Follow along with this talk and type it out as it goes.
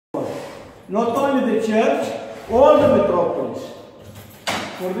not only the church, all the metropolis.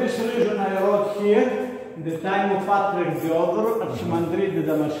 For this reason I wrote here, in the time of Patriarch Theodore, Archimandrite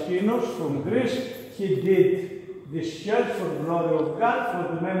Damaskinos from Greece, he did this church for the glory of God, for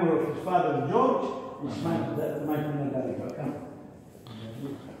the memory of his father George. It's my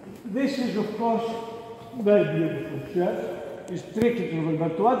This is, of course, very beautiful church. It's tricky,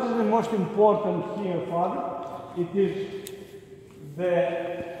 but what is the most important here, Father? It is the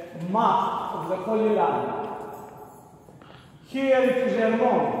map of the Holy Land. Here it is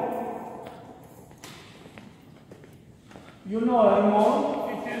Hermon. You know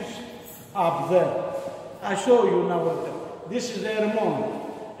Hermon, it is up there. I show you now. This is the Hermon.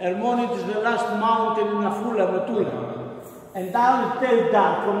 Hermon, it is the last mountain in Afula, Metula. And down till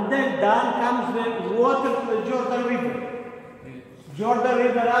down. From there down comes the water to the Jordan River. Jordan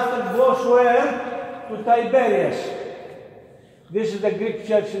River after goes where? To Tiberias. This is the Greek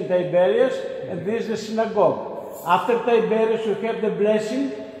church in Tiberias, and this is the synagogue. After Tiberias, you have the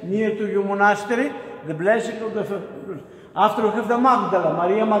blessing near to your monastery, the blessing of the. After you have the Magdala,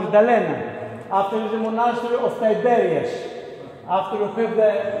 Maria Magdalena. After is the monastery of Tiberias. After you have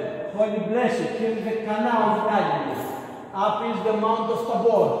the Holy Blessed, here is the canal of Galilee. Up is the Mount of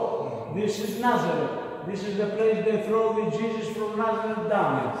Tabor. This is Nazareth. This is the place they throw the Jesus from Nazareth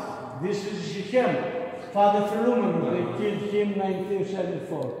down. This is Shechem. Father Philumenus, they killed him in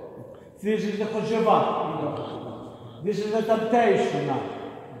 1974. This is the Kosheva. This is the temptation now.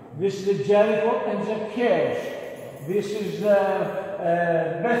 This is the Jericho and Zacchaeus. This is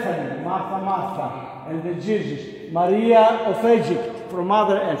Bethany, Martha, and the Jesus. Maria of Egypt, from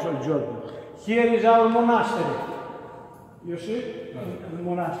other ends of Jordan. Here is our monastery. You see? The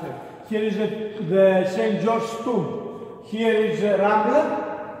monastery. Here is the St. George's tomb. Here is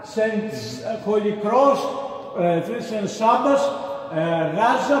Rambla, St. Holy Cross, St. Sabas,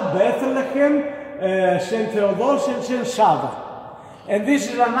 Gaza, Bethlehem, St. Theodosius, and St. Sava. And this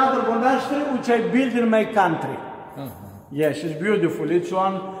is another monastery which I built in my country. Yes, it's beautiful. It's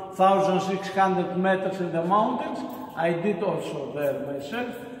 1,600 meters in the mountains. I did also there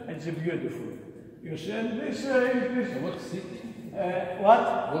myself. It's beautiful. You see, and this what city?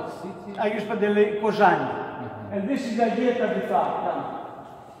 What? What city? Agis Panteleimon, Kozani. And this is the Ageta Vita.